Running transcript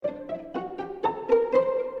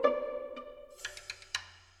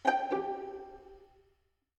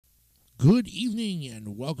Good evening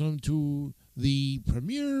and welcome to the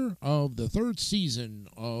premiere of the third season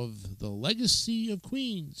of The Legacy of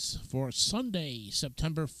Queens for Sunday,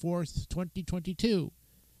 September 4th, 2022.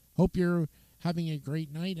 Hope you're having a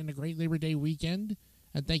great night and a great Labor Day weekend,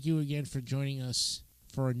 and thank you again for joining us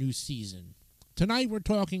for a new season. Tonight we're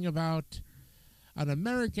talking about an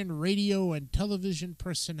American radio and television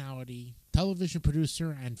personality, television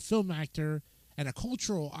producer, and film actor, and a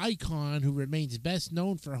cultural icon who remains best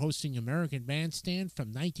known for hosting American Bandstand from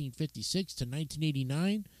 1956 to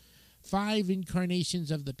 1989, 5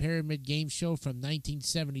 incarnations of the Pyramid Game Show from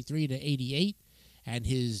 1973 to 88, and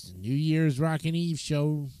his New Year's Rockin' Eve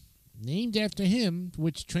show, named after him,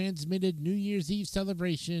 which transmitted New Year's Eve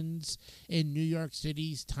celebrations in New York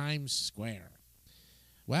City's Times Square.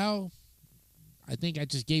 Well, I think I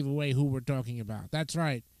just gave away who we're talking about. That's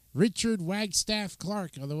right. Richard Wagstaff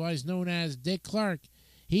Clark, otherwise known as Dick Clark.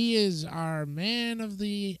 He is our man of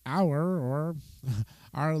the hour, or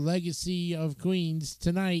our Legacy of Queens,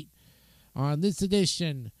 tonight on this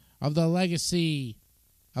edition of The Legacy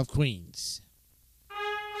of Queens.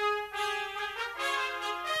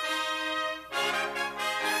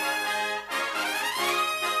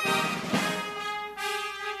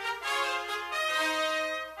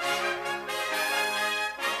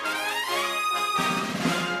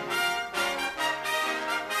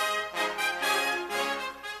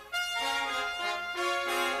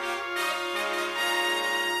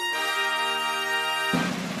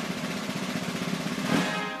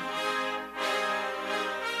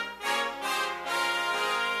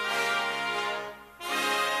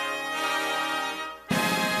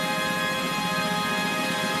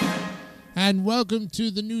 And welcome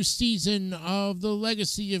to the new season of The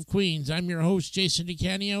Legacy of Queens. I'm your host, Jason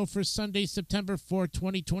DeCanio, for Sunday, September 4th,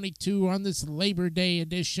 2022, on this Labor Day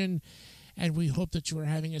edition. And we hope that you are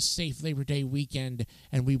having a safe Labor Day weekend.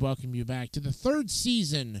 And we welcome you back to the third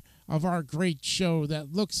season of our great show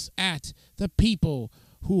that looks at the people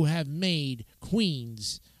who have made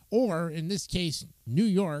Queens, or in this case, New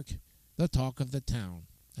York, the talk of the town.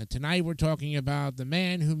 And tonight we're talking about the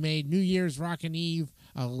man who made New Year's Rockin' Eve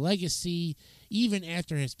a legacy. Even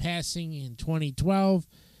after his passing in 2012,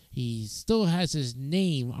 he still has his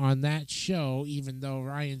name on that show, even though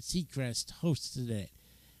Ryan Seacrest hosted it.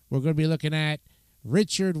 We're going to be looking at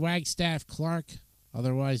Richard Wagstaff Clark,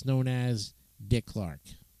 otherwise known as Dick Clark.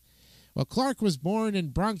 Well, Clark was born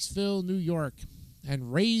in Bronxville, New York,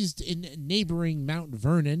 and raised in neighboring Mount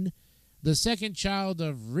Vernon, the second child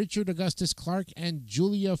of Richard Augustus Clark and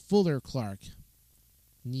Julia Fuller Clark,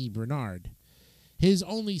 nee Bernard. His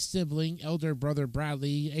only sibling, elder brother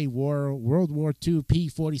Bradley, a World War II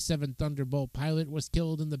P-47 Thunderbolt pilot, was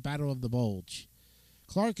killed in the Battle of the Bulge.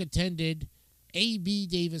 Clark attended A.B.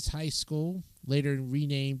 Davis High School, later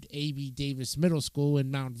renamed A.B. Davis Middle School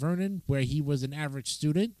in Mount Vernon, where he was an average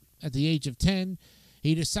student. At the age of 10,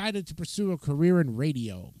 he decided to pursue a career in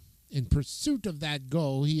radio. In pursuit of that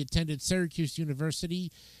goal, he attended Syracuse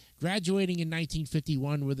University, graduating in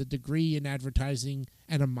 1951 with a degree in advertising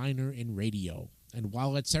and a minor in radio. And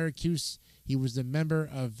while at Syracuse, he was a member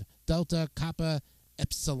of Delta Kappa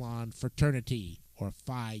Epsilon fraternity, or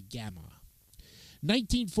Phi Gamma.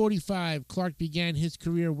 1945, Clark began his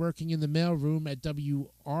career working in the mailroom at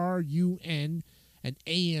WRUN, an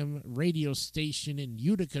AM radio station in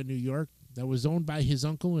Utica, New York, that was owned by his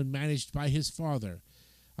uncle and managed by his father.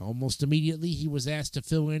 Almost immediately, he was asked to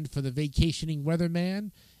fill in for the vacationing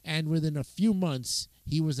weatherman, and within a few months,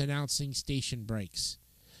 he was announcing station breaks.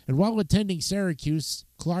 And while attending Syracuse,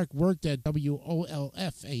 Clark worked at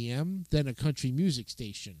WOLF-AM, then a country music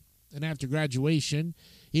station. And after graduation,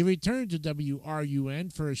 he returned to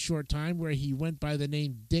WRUN for a short time, where he went by the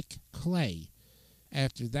name Dick Clay.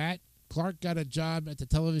 After that, Clark got a job at the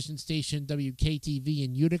television station WKTV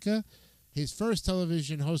in Utica. His first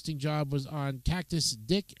television hosting job was on Cactus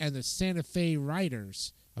Dick and the Santa Fe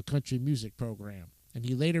Riders, a country music program. And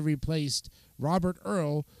he later replaced Robert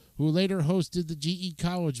Earl, who later hosted the GE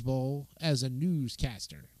College Bowl as a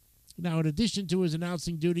newscaster. Now, in addition to his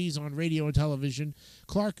announcing duties on radio and television,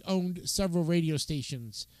 Clark owned several radio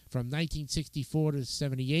stations. From 1964 to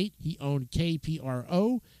 78, he owned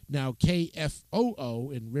KPRO, now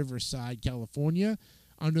KFOO in Riverside, California,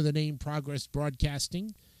 under the name Progress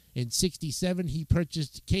Broadcasting. In 67, he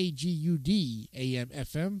purchased KGUD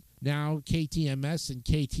AM/FM, now KTMS and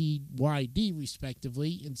KTYD,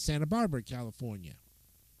 respectively, in Santa Barbara, California.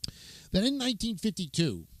 Then in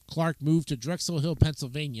 1952, Clark moved to Drexel Hill,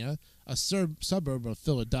 Pennsylvania, a suburb of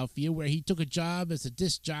Philadelphia, where he took a job as a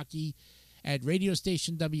disc jockey at radio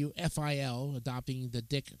station WFIL, adopting the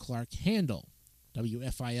Dick Clark handle.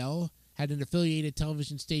 WFIL had an affiliated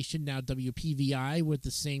television station, now WPVI, with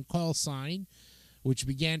the same call sign, which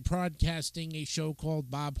began broadcasting a show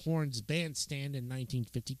called Bob Horn's Bandstand in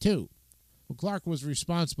 1952. Well, Clark was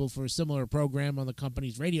responsible for a similar program on the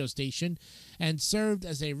company's radio station and served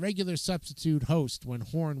as a regular substitute host when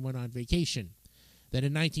Horn went on vacation. Then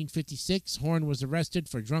in 1956, Horn was arrested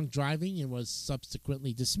for drunk driving and was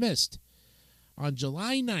subsequently dismissed. On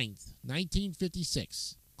July 9th,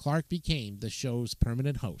 1956, Clark became the show's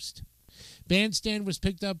permanent host. Bandstand was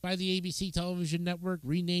picked up by the ABC television network,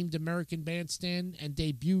 renamed American Bandstand, and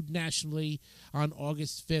debuted nationally on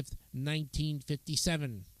August 5th,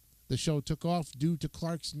 1957. The show took off due to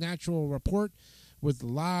Clark's natural rapport with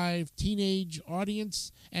live teenage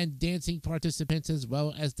audience and dancing participants, as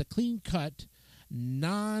well as the clean-cut,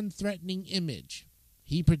 non-threatening image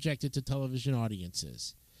he projected to television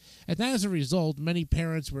audiences. And as a result, many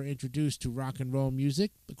parents were introduced to rock and roll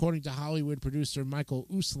music. According to Hollywood producer Michael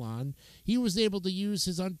Uslan, he was able to use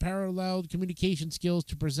his unparalleled communication skills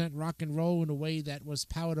to present rock and roll in a way that was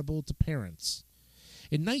palatable to parents.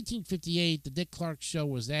 In 1958, the Dick Clark Show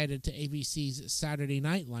was added to ABC's Saturday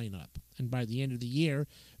night lineup, and by the end of the year,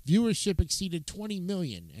 viewership exceeded 20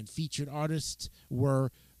 million, and featured artists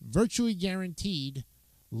were virtually guaranteed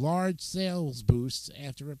large sales boosts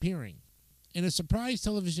after appearing. In a surprise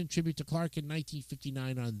television tribute to Clark in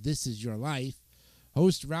 1959 on This Is Your Life,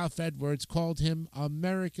 host Ralph Edwards called him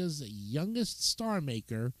America's youngest star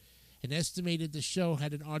maker and estimated the show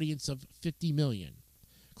had an audience of 50 million.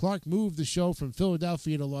 Clark moved the show from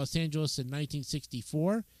Philadelphia to Los Angeles in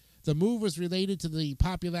 1964. The move was related to the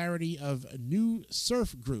popularity of new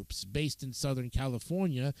surf groups based in Southern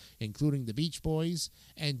California, including the Beach Boys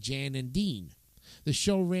and Jan and Dean. The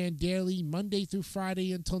show ran daily Monday through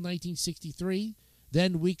Friday until 1963,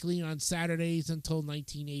 then weekly on Saturdays until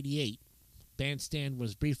 1988. Bandstand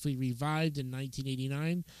was briefly revived in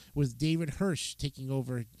 1989, with David Hirsch taking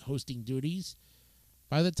over hosting duties.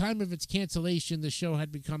 By the time of its cancellation, the show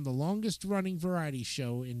had become the longest-running variety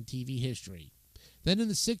show in TV history. Then in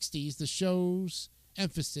the 60s, the show's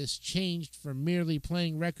emphasis changed from merely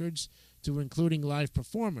playing records to including live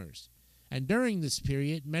performers. And during this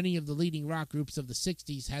period, many of the leading rock groups of the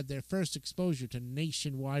 60s had their first exposure to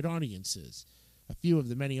nationwide audiences. A few of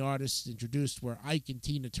the many artists introduced were Ike and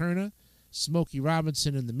Tina Turner, Smokey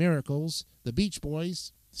Robinson and the Miracles, the Beach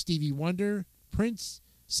Boys, Stevie Wonder, Prince,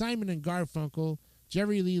 Simon and Garfunkel,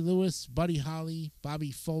 Jerry Lee Lewis, Buddy Holly,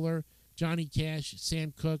 Bobby Fuller, Johnny Cash,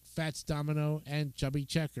 Sam Cooke, Fats Domino, and Chubby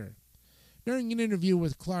Checker. During an interview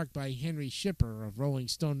with Clark by Henry Shipper of Rolling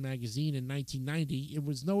Stone magazine in 1990, it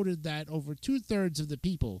was noted that over two-thirds of the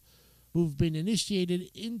people who've been initiated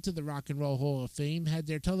into the Rock and Roll Hall of Fame had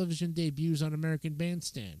their television debuts on American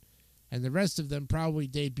Bandstand, and the rest of them probably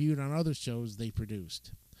debuted on other shows they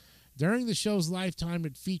produced. During the show's lifetime,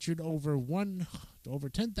 it featured over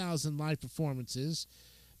 10,000 live performances,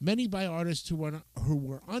 many by artists who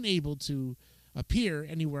were unable to appear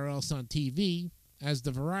anywhere else on TV, as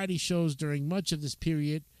the variety shows during much of this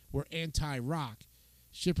period were anti-rock.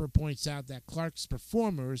 Shipper points out that Clark's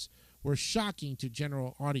performers were shocking to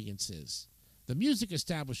general audiences. The music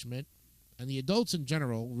establishment, and the adults in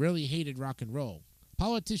general, really hated rock and roll.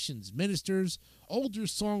 Politicians, ministers, older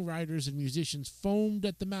songwriters, and musicians foamed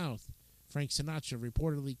at the mouth. Frank Sinatra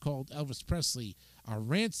reportedly called Elvis Presley a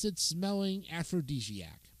rancid-smelling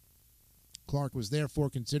aphrodisiac. Clark was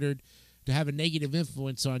therefore considered to have a negative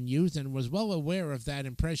influence on youth and was well aware of that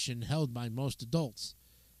impression held by most adults.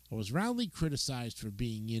 It was roundly criticized for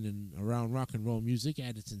being in and around rock and roll music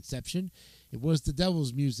at its inception. It was the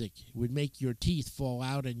devil's music. It would make your teeth fall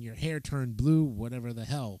out and your hair turn blue, whatever the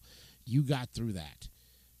hell. You got through that.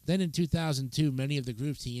 Then in 2002, many of the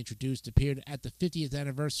groups he introduced appeared at the 50th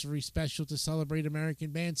anniversary special to celebrate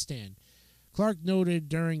American Bandstand. Clark noted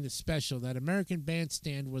during the special that American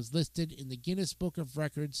Bandstand was listed in the Guinness Book of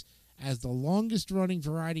Records as the longest-running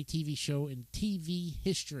variety TV show in TV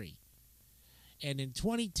history. And in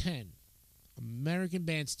 2010, American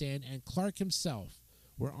Bandstand and Clark himself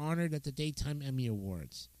were honored at the Daytime Emmy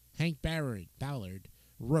Awards. Hank Ballard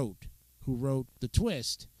who wrote The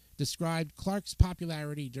Twist, described Clark's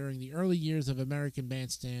popularity during the early years of American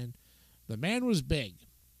Bandstand. The man was big.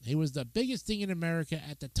 He was the biggest thing in America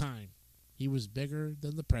at the time. He was bigger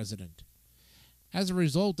than the president. As a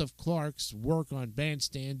result of Clark's work on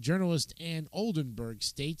Bandstand, journalist Ann Oldenburg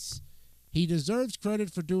states, he deserves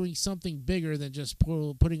credit for doing something bigger than just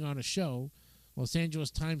putting on a show. Los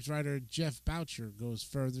Angeles Times writer Jeff Boucher goes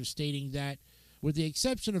further, stating that, with the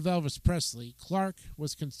exception of Elvis Presley, Clark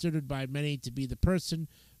was considered by many to be the person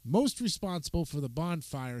most responsible for the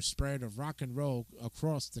bonfire spread of rock and roll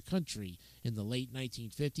across the country in the late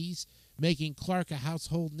 1950s, making Clark a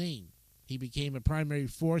household name. He became a primary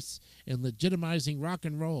force in legitimizing rock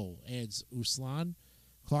and roll, adds Uslan.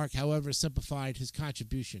 Clark, however, simplified his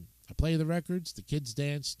contribution. I play the records, the kids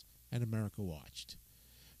danced, and America watched.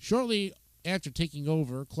 Shortly after taking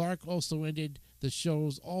over, Clark also ended the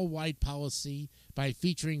show's all-white policy by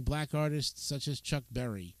featuring black artists such as Chuck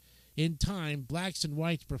Berry. In time, blacks and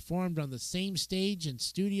whites performed on the same stage and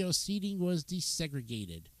studio seating was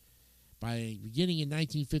desegregated. By beginning in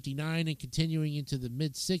 1959 and continuing into the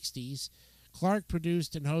mid-60s, Clark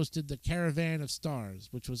produced and hosted the Caravan of Stars,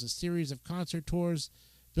 which was a series of concert tours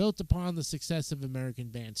built upon the success of American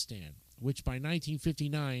Bandstand, which by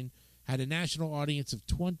 1959 had a national audience of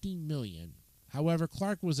 20 million. However,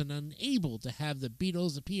 Clark was unable to have the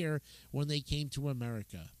Beatles appear when they came to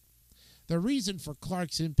America. The reason for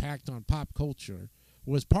Clark's impact on pop culture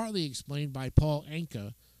was partly explained by Paul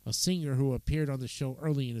Anka, a singer who appeared on the show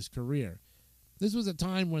early in his career. This was a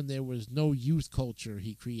time when there was no youth culture.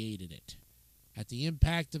 He created it. The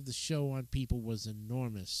impact of the show on people was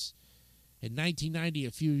enormous. In 1990,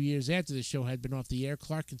 a few years after the show had been off the air,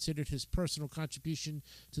 Clark considered his personal contribution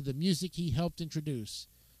to the music he helped introduce.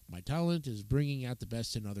 My talent is bringing out the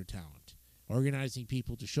best in other talent, organizing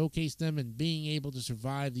people to showcase them and being able to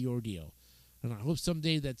survive the ordeal. And I hope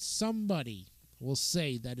someday that somebody will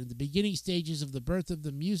say that in the beginning stages of the birth of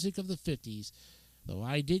the music of the 50s, though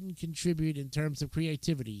I didn't contribute in terms of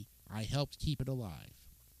creativity, I helped keep it alive.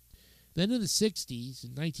 Then in the 60s, in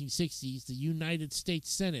 1960s, the United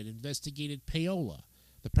States Senate investigated payola,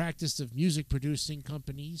 the practice of music producing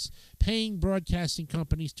companies paying broadcasting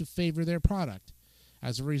companies to favor their product.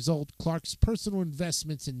 As a result, Clark's personal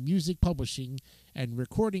investments in music publishing and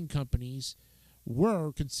recording companies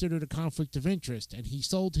were considered a conflict of interest, and he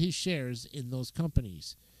sold his shares in those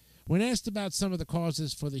companies. When asked about some of the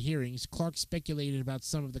causes for the hearings, Clark speculated about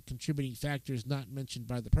some of the contributing factors not mentioned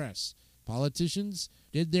by the press. Politicians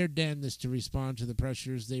did their damnedest to respond to the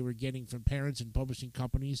pressures they were getting from parents and publishing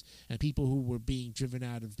companies and people who were being driven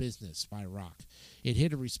out of business by rock. It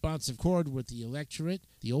hit a responsive chord with the electorate,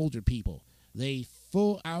 the older people. They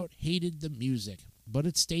full out hated the music, but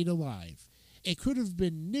it stayed alive. It could have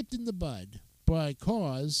been nipped in the bud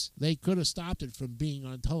because they could have stopped it from being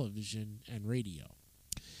on television and radio.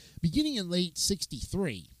 Beginning in late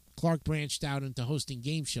 1963, Clark branched out into hosting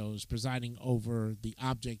game shows, presiding over The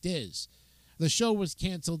Object Is. The show was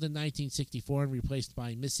canceled in 1964 and replaced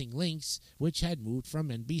by Missing Links, which had moved from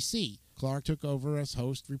NBC. Clark took over as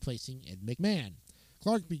host, replacing Ed McMahon.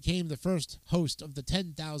 Clark became the first host of the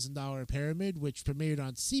 $10,000 Pyramid, which premiered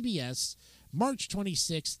on CBS March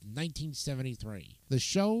 26, 1973. The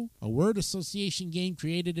show, a word association game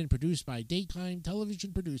created and produced by daytime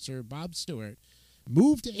television producer Bob Stewart,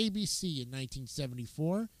 moved to ABC in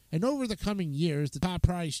 1974, and over the coming years, the top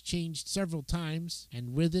prize changed several times,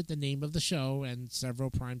 and with it the name of the show, and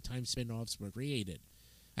several primetime spin-offs were created.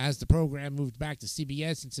 As the program moved back to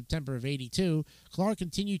CBS in September of '82, Clark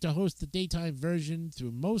continued to host the daytime version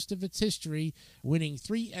through most of its history, winning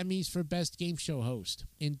 3 Emmys for Best Game Show Host.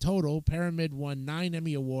 In total, Pyramid won 9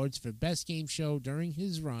 Emmy Awards for Best Game Show during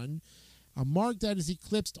his run, a mark that is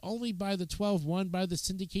eclipsed only by the 12 won by the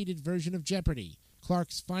syndicated version of Jeopardy!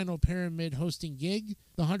 Clark's final Pyramid hosting gig,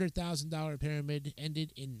 the $100,000 Pyramid,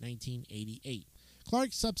 ended in 1988. Clark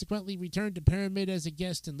subsequently returned to Pyramid as a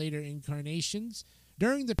guest in later incarnations.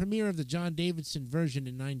 During the premiere of the John Davidson version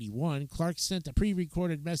in '91, Clark sent a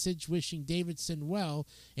pre-recorded message wishing Davidson well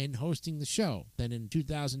in hosting the show. Then in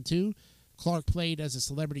 2002, Clark played as a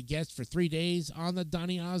celebrity guest for 3 days on the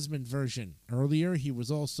Donny Osmond version. Earlier, he was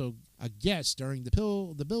also a guest during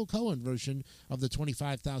the Bill Cohen version of the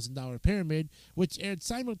 $25,000 Pyramid, which aired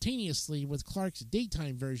simultaneously with Clark's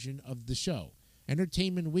daytime version of the show.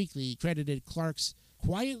 Entertainment Weekly credited Clark's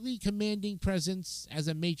quietly commanding presence as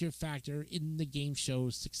a major factor in the game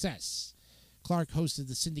show's success. Clark hosted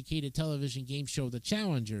the syndicated television game show The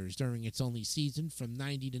Challengers during its only season from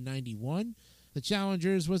 '90 to '91. The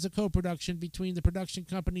Challengers was a co-production between the production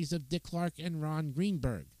companies of Dick Clark and Ron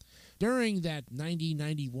Greenberg. During that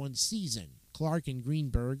 '90-91 season, Clark and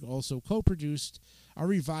Greenberg also co-produced a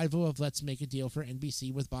revival of Let's Make a Deal for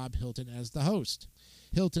NBC with Bob Hilton as the host.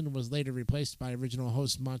 Hilton was later replaced by original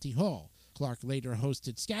host Monty Hall. Clark later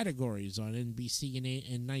hosted Scattergories on NBC in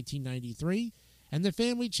 1993, and the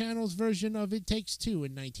Family Channel's version of It Takes Two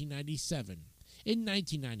in 1997. In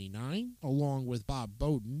 1999, along with Bob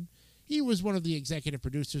Bowden, he was one of the executive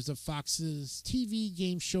producers of Fox's TV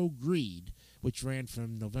game show Greed, which ran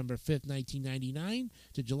from November 5, 1999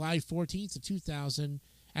 to July 14, 2000,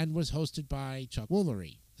 and was hosted by Chuck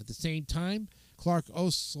Woolery. At the same time, Clark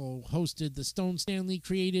also hosted the Stone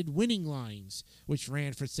Stanley-created Winning Lines, which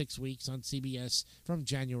ran for 6 weeks on CBS from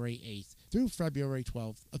January 8, through February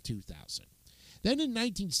 12th of 2000. Then in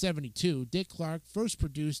 1972, Dick Clark first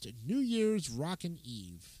produced New Year's Rockin'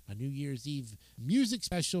 Eve, a New Year's Eve music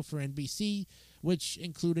special for NBC, which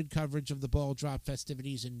included coverage of the ball drop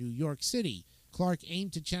festivities in New York City. Clark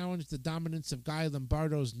aimed to challenge the dominance of Guy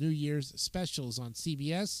Lombardo's New Year's specials on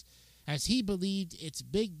CBS, as he believed its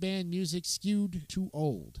big band music skewed too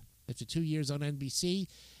old. After 2 years on NBC,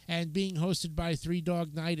 and being hosted by Three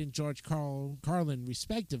Dog Night and George Carlin,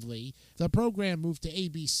 respectively, the program moved to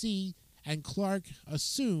ABC, and Clark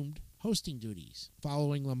assumed hosting duties.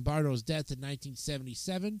 Following Lombardo's death in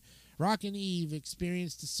 1977, Rockin' Eve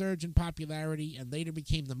experienced a surge in popularity and later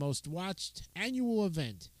became the most watched annual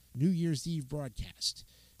event, New Year's Eve broadcast.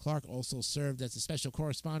 Clark also served as a special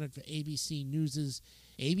correspondent for ABC News'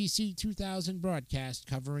 ABC 2000 broadcast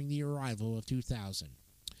covering the arrival of 2000.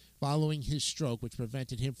 Following his stroke, which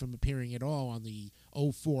prevented him from appearing at all on the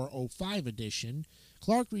 04-05 edition,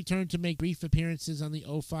 Clark returned to make brief appearances on the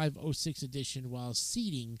 05-06 edition while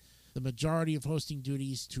ceding the majority of hosting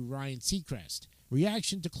duties to Ryan Seacrest.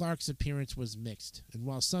 Reaction to Clark's appearance was mixed, and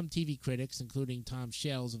while some TV critics, including Tom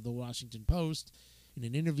Shales of The Washington Post, in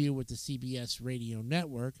an interview with the CBS radio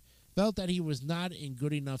network, felt that he was not in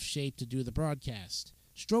good enough shape to do the broadcast,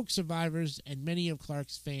 stroke survivors and many of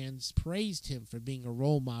Clark's fans praised him for being a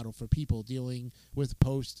role model for people dealing with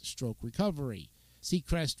post-stroke recovery.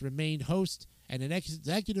 Seacrest remained host and an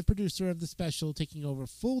executive producer of the special, taking over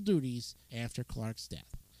full duties after Clark's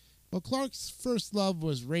death. Well, Clark's first love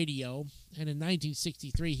was radio, and in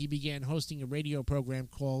 1963 he began hosting a radio program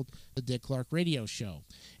called The Dick Clark Radio Show.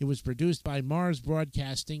 It was produced by Mars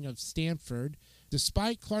Broadcasting of Stamford.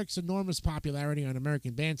 Despite Clark's enormous popularity on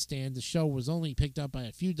American Bandstand, the show was only picked up by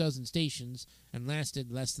a few dozen stations and lasted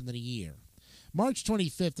less than a year. March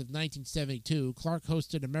 25th of 1972, Clark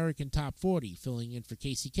hosted American Top 40, filling in for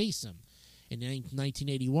Casey Kasem. In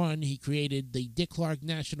 1981, he created the Dick Clark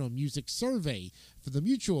National Music Survey for the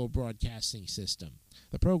Mutual Broadcasting System.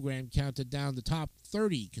 The program counted down the top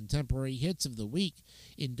 30 contemporary hits of the week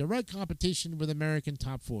in direct competition with American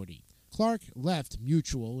Top 40. Clark left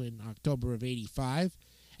Mutual in October of '85,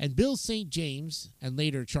 and Bill St. James, and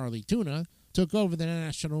later Charlie Tuna, took over the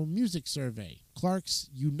National Music Survey. Clark's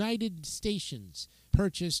United Stations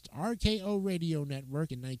purchased RKO Radio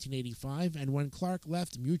Network in 1985, and when Clark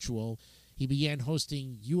left Mutual, he began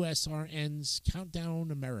hosting USRN's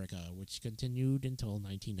Countdown America, which continued until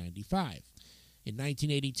 1995. In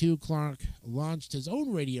 1982, Clark launched his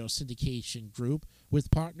own radio syndication group with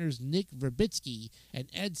partners Nick Verbitsky and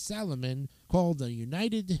Ed Salomon called the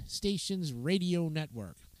United Stations Radio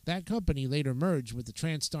Network. That company later merged with the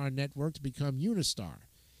Transtar Network to become Unistar.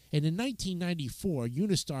 And in 1994,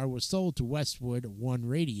 Unistar was sold to Westwood One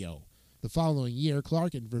Radio. The following year,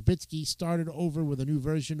 Clark and Verbitsky started over with a new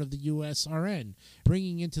version of the USRN,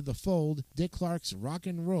 bringing into the fold Dick Clark's Rock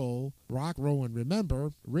and Roll, Rock, Roll, and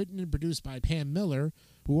Remember, written and produced by Pam Miller,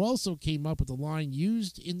 who also came up with the line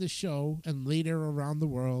used in the show and later around the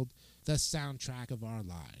world, the soundtrack of our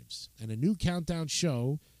lives. And a new countdown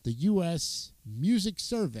show, the U.S. Music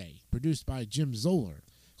Survey, produced by Jim Zoller.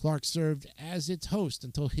 Clark served as its host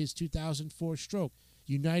until his 2004 stroke.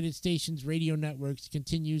 United Stations Radio Networks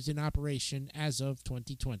continues in operation as of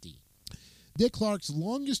 2020. Dick Clark's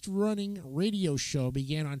longest-running radio show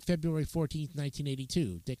began on February 14,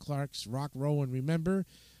 1982. Dick Clark's Rock, Roll, and Remember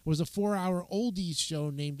was a 4-hour oldies show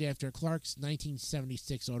named after Clark's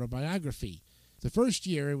 1976 autobiography. The first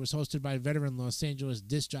year, it was hosted by veteran Los Angeles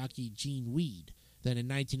disc jockey Gene Weed. Then in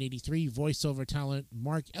 1983, voiceover talent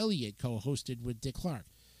Mark Elliott co-hosted with Dick Clark.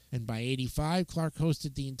 And by '85, Clark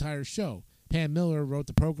hosted the entire show. Pam Miller wrote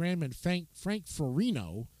the program, and Frank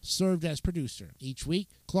Farino served as producer. Each week,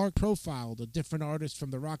 Clark profiled a different artist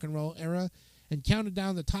from the rock and roll era and counted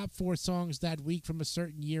down the top 4 songs that week from a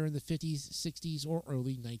certain year in the 50s, 60s, or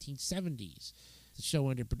early 1970s. The show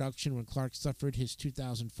ended production when Clark suffered his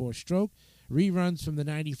 2004 stroke. Reruns from the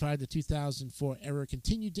 95 to 2004 era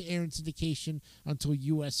continued to air in syndication until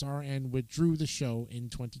USRN withdrew the show in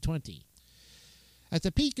 2020. At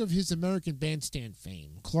the peak of his American Bandstand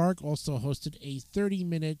fame, Clark also hosted a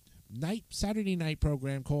 30-minute Saturday night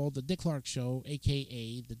program called The Dick Clark Show,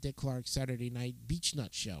 a.k.a. The Dick Clark Saturday Night Beach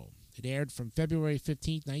Nut Show. It aired from February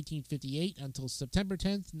 15, 1958 until September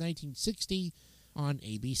 10, 1960 on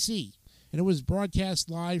ABC. And it was broadcast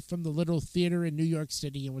live from the Little Theater in New York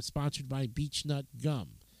City and was sponsored by Beach Nut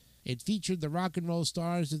Gum. It featured the rock and roll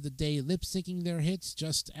stars of the day lip-syncing their hits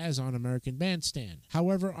just as on American Bandstand.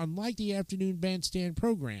 However, unlike the afternoon Bandstand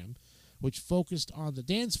program, which focused on the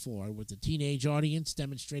dance floor with the teenage audience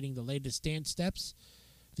demonstrating the latest dance steps,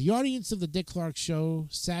 the audience of the Dick Clark Show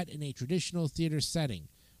sat in a traditional theater setting,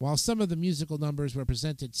 While some of the musical numbers were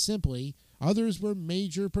presented simply, others were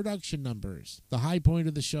major production numbers. The high point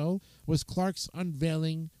of the show was Clark's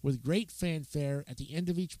unveiling with great fanfare at the end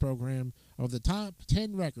of each program of the top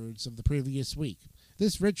 10 records of the previous week.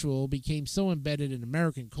 This ritual became so embedded in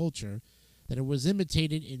American culture that it was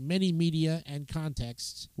imitated in many media and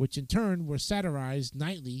contexts, which in turn were satirized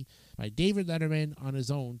nightly by David Letterman on his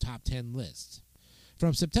own top 10 list.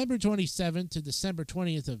 From September 27th to December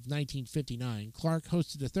 20th of 1959, Clark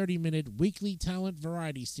hosted a 30-minute weekly talent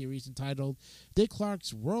variety series entitled Dick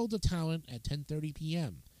Clark's World of Talent at 10:30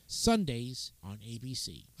 p.m., Sundays on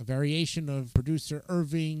ABC, a variation of producer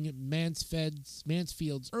Irving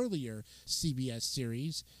Mansfield's earlier CBS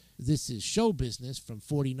series, This Is Show Business, from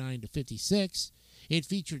 49 to 56. It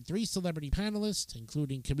featured 3 celebrity panelists,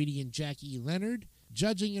 including comedian Jackie Leonard,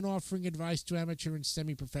 judging and offering advice to amateur and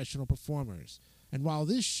semi-professional performers. And while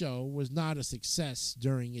this show was not a success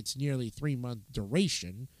during its nearly 3-month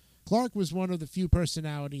duration, Clark was one of the few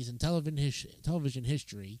personalities in television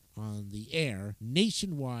history on the air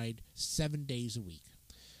nationwide 7 days a week.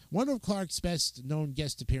 One of Clark's best-known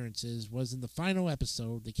guest appearances was in the final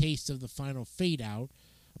episode, The Case of the Final Fade-Out,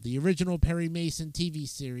 of the original Perry Mason TV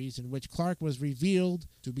series, in which Clark was revealed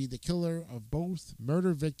to be the killer of both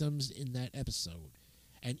murder victims in that episode.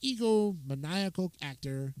 An egomaniacal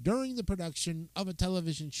actor during the production of a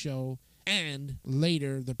television show, and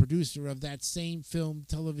later the producer of that same film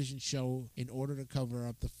television show in order to cover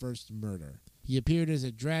up the first murder. He appeared as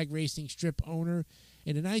a drag racing strip owner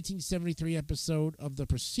in a 1973 episode of the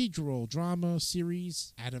procedural drama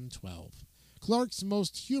series Adam 12. Clark's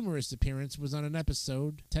most humorous appearance was on an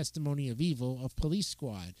episode, Testimony of Evil, of Police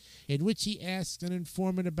Squad, in which he asked an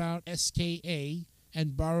informant about SKA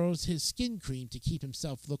and borrows his skin cream to keep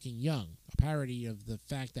himself looking young, a parody of the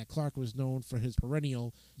fact that Clark was known for his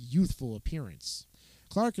perennial youthful appearance.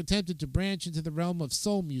 Clark attempted to branch into the realm of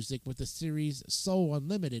soul music with the series Soul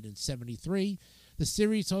Unlimited in '73. The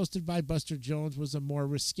series, hosted by Buster Jones, was a more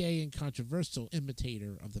risque and controversial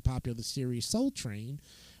imitator of the popular series Soul Train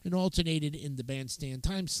and alternated in the bandstand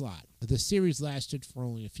time slot. The series lasted for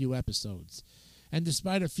only a few episodes. And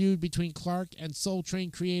despite a feud between Clark and Soul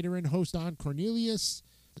Train creator and host Don Cornelius,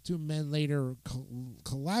 the two men later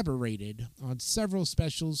collaborated on several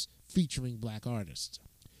specials featuring black artists.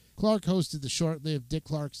 Clark hosted the short-lived Dick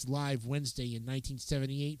Clark's Live Wednesday in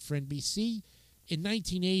 1978 for NBC. In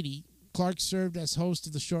 1980, Clark served as host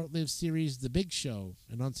of the short-lived series The Big Show,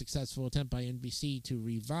 an unsuccessful attempt by NBC to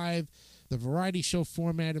revive the variety show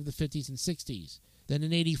format of the 50s and 60s. Then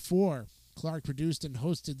in '84, Clark produced and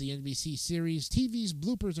hosted the NBC series TV's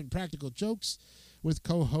Bloopers and Practical Jokes with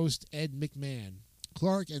co-host Ed McMahon.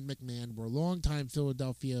 Clark and McMahon were longtime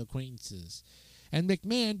Philadelphia acquaintances, and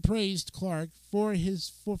McMahon praised Clark for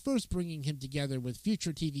first bringing him together with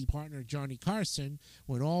future TV partner Johnny Carson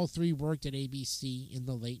when all three worked at ABC in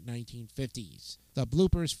the late 1950s. The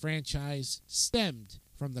Bloopers franchise stemmed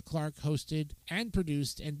from the Clark-hosted and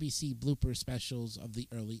produced NBC blooper specials of the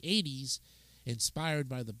early 80s, inspired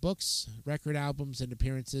by the books, record albums, and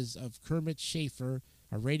appearances of Kermit Schaefer,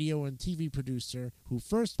 a radio and TV producer who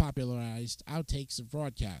first popularized outtakes of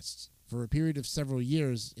broadcasts. For a period of several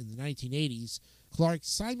years in the 1980s, Clark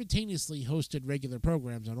simultaneously hosted regular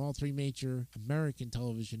programs on all 3 major American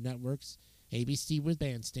television networks, ABC with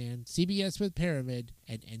Bandstand, CBS with Pyramid,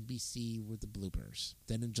 and NBC with the Bloopers.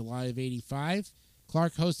 Then in July of '85,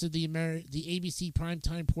 Clark hosted the ABC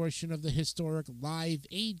primetime portion of the historic Live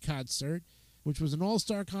Aid concert, which was an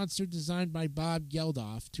all-star concert designed by Bob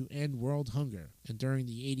Geldof to end world hunger. And during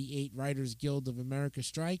the '88 Writers Guild of America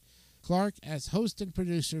strike, Clark, as host and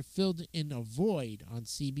producer, filled in a void on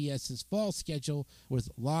CBS's fall schedule with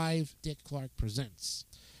Live Dick Clark Presents.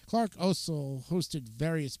 Clark also hosted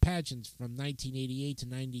various pageants from 1988 to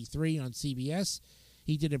 '93 on CBS.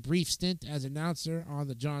 He did a brief stint as announcer on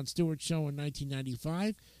The Jon Stewart Show in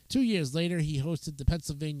 1995. 2 years later, he hosted the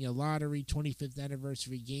Pennsylvania Lottery 25th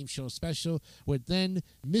Anniversary Game Show Special with then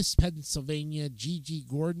Miss Pennsylvania Gigi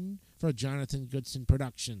Gordon for Jonathan Goodson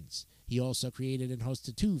Productions. He also created and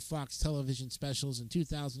hosted 2 Fox television specials in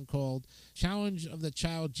 2000 called Challenge of the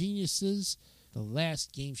Child Geniuses, the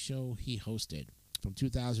last game show he hosted. From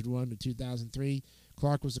 2001 to 2003,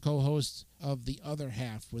 Clark was the co-host of The Other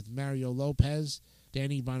Half with Mario Lopez,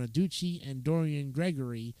 Danny Bonaducci, and Dorian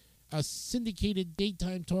Gregory, a syndicated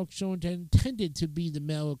daytime talk show intended to be the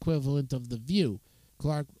male equivalent of The View.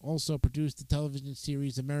 Clark also produced the television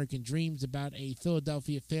series American Dreams about a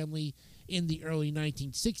Philadelphia family in the early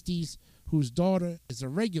 1960s whose daughter is a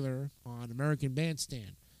regular on American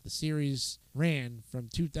Bandstand. The series ran from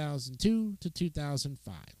 2002 to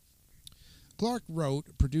 2005. Clark wrote,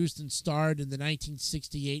 produced, and starred in the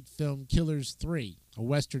 1968 film Killers 3, a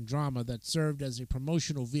Western drama that served as a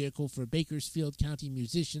promotional vehicle for Bakersfield County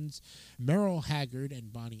musicians Merle Haggard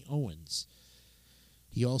and Bonnie Owens.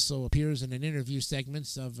 He also appears in an interview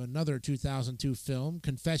segments of another 2002 film,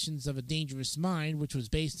 Confessions of a Dangerous Mind, which was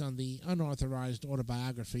based on the unauthorized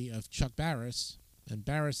autobiography of Chuck Barris, and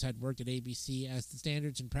Barris had worked at ABC as the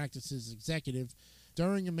Standards and Practices executive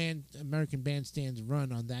during American Bandstand's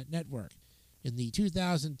run on that network. In the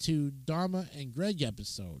 2002 Dharma and Greg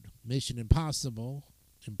episode, Mission Impossible,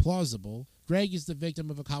 Implausible, Greg is the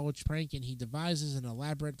victim of a college prank and he devises an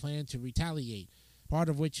elaborate plan to retaliate, part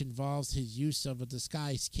of which involves his use of a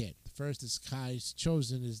disguise kit. The first disguise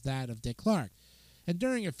chosen is that of Dick Clark. And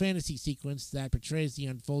during a fantasy sequence that portrays the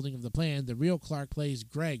unfolding of the plan, the real Clark plays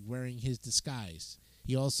Greg wearing his disguise.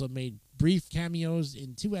 He also made brief cameos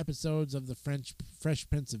in 2 episodes of The Fresh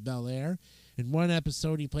Prince of Bel-Air. In one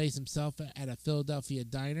episode, he plays himself at a Philadelphia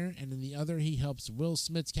diner, and in the other, he helps Will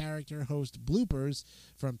Smith's character host bloopers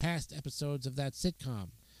from past episodes of that sitcom.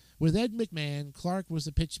 With Ed McMahon, Clark was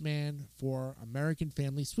a pitchman for American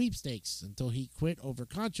Family Sweepstakes until he quit over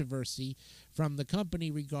controversy from the company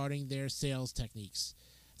regarding their sales techniques.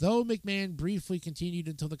 Though McMahon briefly continued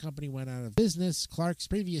until the company went out of business, Clark's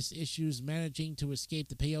previous issues managing to escape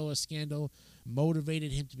the payola scandal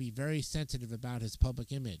motivated him to be very sensitive about his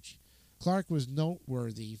public image. Clark was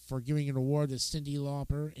noteworthy for giving an award to Cyndi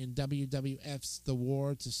Lauper in WWF's The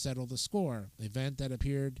War to Settle the Score, event that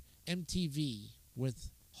appeared MTV with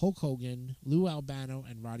Hulk Hogan, Lou Albano,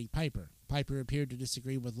 and Roddy Piper. Piper appeared to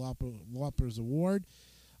disagree with Lauper's award,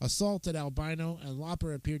 assaulted Albano, and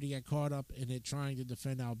Lauper appeared to get caught up in it trying to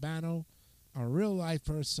defend Albano, a real-life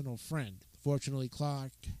personal friend. Fortunately,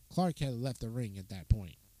 Clark had left the ring at that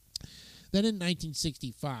point. Then in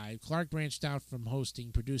 1965, Clark branched out from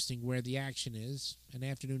producing Where the Action Is, an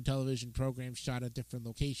afternoon television program shot at different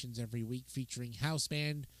locations every week featuring house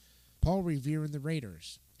band Paul Revere and the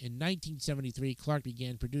Raiders. In 1973, Clark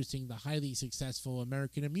began producing the highly successful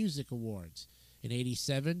American Music Awards. In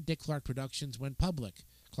 1987, Dick Clark Productions went public.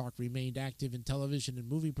 Clark remained active in television and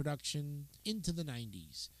movie production into the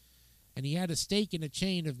 90s. And he had a stake in a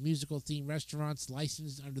chain of musical-themed restaurants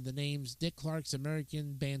licensed under the names Dick Clark's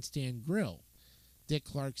American Bandstand Grill, Dick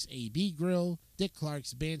Clark's AB Grill, Dick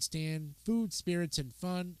Clark's Bandstand, Food, Spirits, and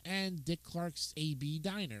Fun, and Dick Clark's AB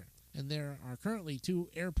Diner. And there are currently 2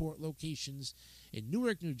 airport locations in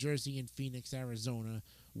Newark, New Jersey, and Phoenix, Arizona,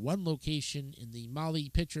 1 location in the Molly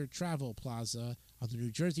Pitcher Travel Plaza on the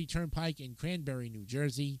New Jersey Turnpike in Cranberry, New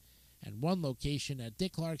Jersey, and 1 location at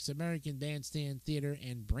Dick Clark's American Bandstand Theater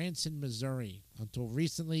in Branson, Missouri. Until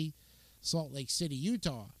recently, Salt Lake City,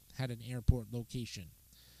 Utah had an airport location.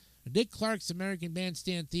 Dick Clark's American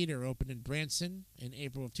Bandstand Theater opened in Branson in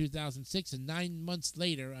April of 2006, and 9 months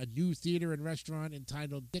later, a new theater and restaurant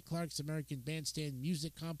entitled Dick Clark's American Bandstand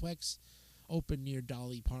Music Complex opened near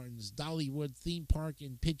Dolly Parton's Dollywood theme park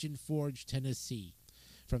in Pigeon Forge, Tennessee.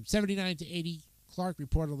 From 79 to 80, Clark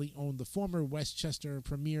reportedly owned the former Westchester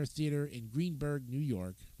Premier Theater in Greenburgh, New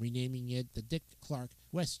York, renaming it the Dick Clark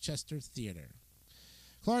Westchester Theater.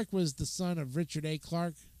 Clark was the son of Richard A.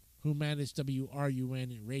 Clark, who managed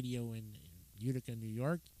WRUN radio in Utica, New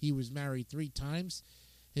York. He was married 3 times.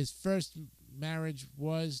 His first marriage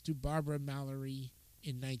was to Barbara Mallory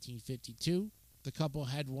in 1952. The couple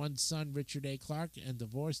had 1 son, Richard A. Clark, and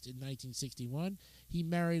divorced in 1961. He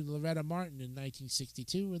married Loretta Martin in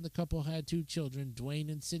 1962, and the couple had 2 children,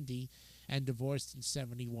 Dwayne and Cindy, and divorced in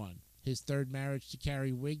 71. His third marriage to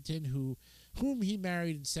Carrie Wigton, whom he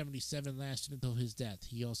married in 77, lasted until his death.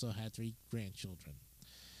 He also had 3 grandchildren.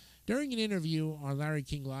 During an interview on Larry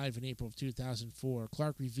King Live in April of 2004,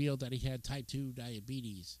 Clark revealed that he had type 2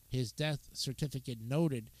 diabetes. His death certificate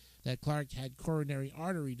noted that Clark had coronary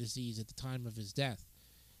artery disease at the time of his death.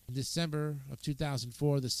 In December of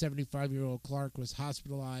 2004, the 75-year-old Clark was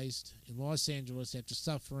hospitalized in Los Angeles after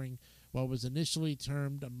suffering what was initially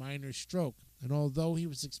termed a minor stroke, and although he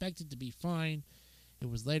was expected to be fine,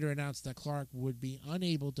 it was later announced that Clark would be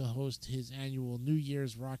unable to host his annual New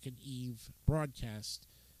Year's Rockin' Eve broadcast,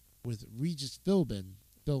 with Regis Philbin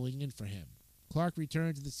filling in for him. Clark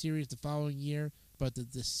returned to the series the following year, but the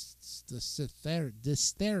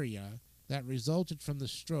dysphagia that resulted from the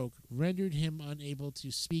stroke rendered him unable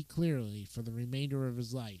to speak clearly for the remainder of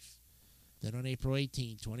his life. Then on April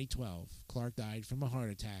 18, 2012, Clark died from a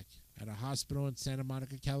heart attack at a hospital in Santa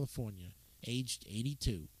Monica, California, aged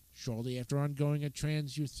 82, shortly after undergoing a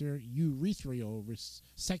transurethral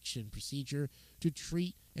resection procedure to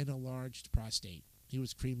treat an enlarged prostate. He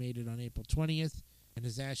was cremated on April 20th, and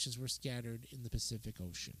his ashes were scattered in the Pacific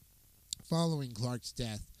Ocean. Following Clark's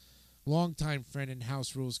death, Longtime friend and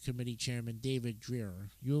House Rules Committee Chairman David Dreher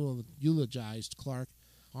eulogized Clark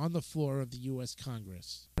on the floor of the U.S.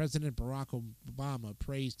 Congress. President Barack Obama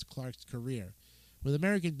praised Clark's career. With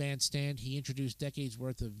American Bandstand, he introduced decades'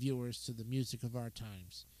 worth of viewers to the music of our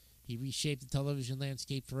times. He reshaped the television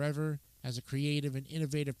landscape forever as a creative and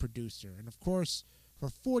innovative producer. And of course, for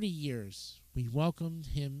 40 years, we welcomed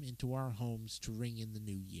him into our homes to ring in the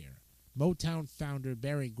new year. Motown founder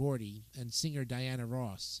Berry Gordy and singer Diana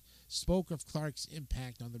Ross spoke of Clark's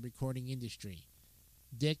impact on the recording industry.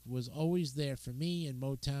 Dick was always there for me in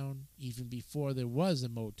Motown, even before there was a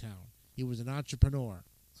Motown. He was an entrepreneur,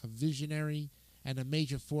 a visionary, and a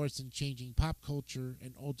major force in changing pop culture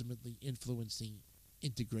and ultimately influencing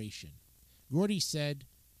integration. Gordy said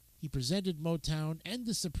he presented Motown and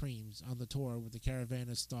the Supremes on the tour with the Caravan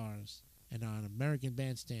of Stars and on American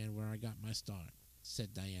Bandstand where I got my start,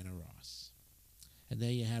 said Diana Ross. And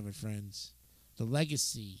there you have it, friends. The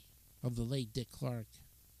legacy of the late Dick Clark,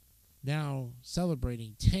 now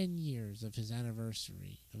celebrating 10 years of his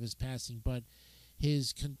anniversary of his passing, but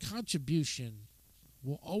his contribution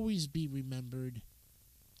will always be remembered,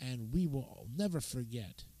 and we will never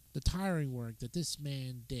forget the tiring work that this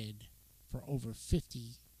man did for over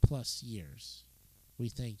 50 plus years. We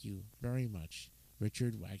thank you very much,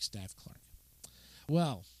 Richard Wagstaff Clark.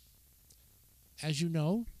 Well, as you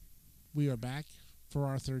know, we are back for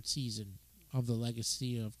our third season of The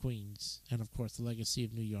Legacy of Queens and, of course, The Legacy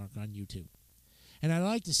of New York on YouTube. And I'd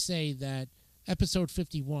like to say that episode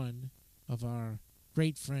 51 of our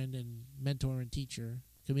great friend and mentor and teacher,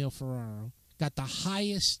 Camille Ferraro, got the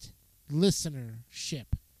highest listenership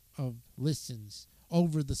of listens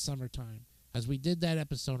over the summertime, as we did that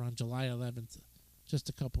episode on July 11th, just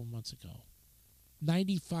a couple months ago.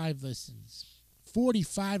 95 listens.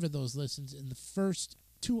 45 of those listens in the first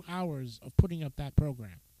 2 hours of putting up that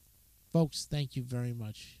program. Folks, thank you very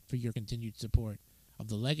much for your continued support of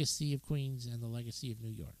The Legacy of Queens and The Legacy of New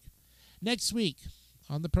York. Next week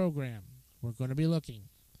on the program, we're going to be looking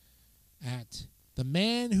at the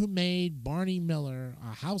man who made Barney Miller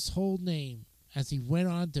a household name as he went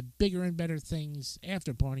on to bigger and better things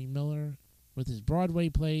after Barney Miller with his Broadway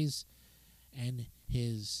plays and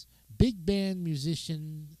his big band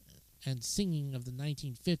musician and singing of the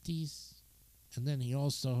 1950s. And then he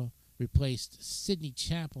also replaced Sidney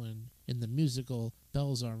Chaplin in the musical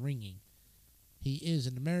Bells Are Ringing. He is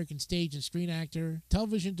an American stage and screen actor,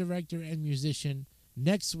 television director, and musician.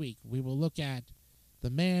 Next week, we will look at the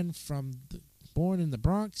man born in the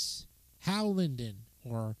Bronx, Hal Linden,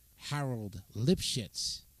 or Harold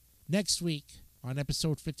Lipschitz. Next week on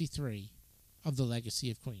episode 53 of The Legacy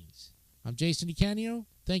of Queens. I'm Jason DiCanio.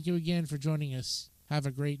 Thank you again for joining us. Have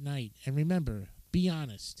a great night. And remember, be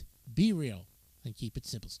honest, be real, and keep it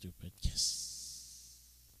simple, stupid. Yes.